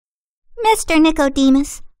Mr.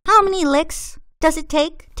 Nicodemus, how many licks does it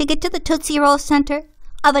take to get to the Tootsie Roll center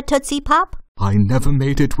of a Tootsie Pop? I never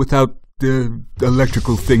made it without the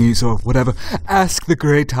electrical thingies or whatever. Ask the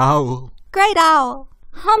Great Owl. Great Owl,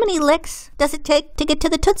 how many licks does it take to get to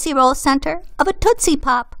the Tootsie Roll center of a Tootsie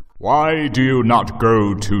Pop? Why do you not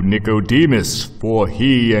go to Nicodemus, for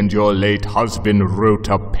he and your late husband wrote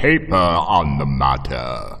a paper on the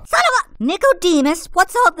matter? Son of a... Nicodemus,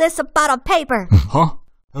 what's all this about a paper? Huh?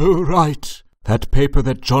 Oh, right. That paper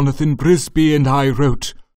that Jonathan Frisby and I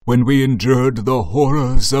wrote when we endured the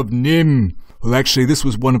horrors of NIMH. Well, actually, this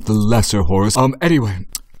was one of the lesser horrors. Anyway.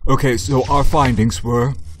 Okay, so our findings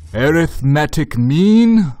were arithmetic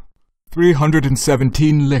mean,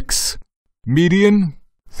 317 licks. Median,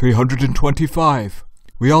 325.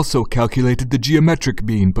 We also calculated the geometric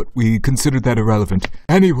mean, but we considered that irrelevant.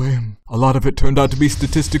 Anyway, a lot of it turned out to be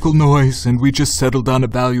statistical noise, and we just settled on a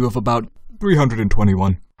value of about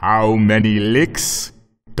 321. How many licks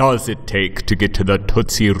does it take to get to the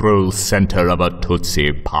Tootsie Roll center of a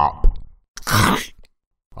Tootsie Pop?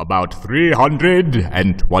 About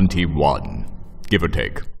 321, give or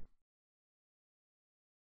take.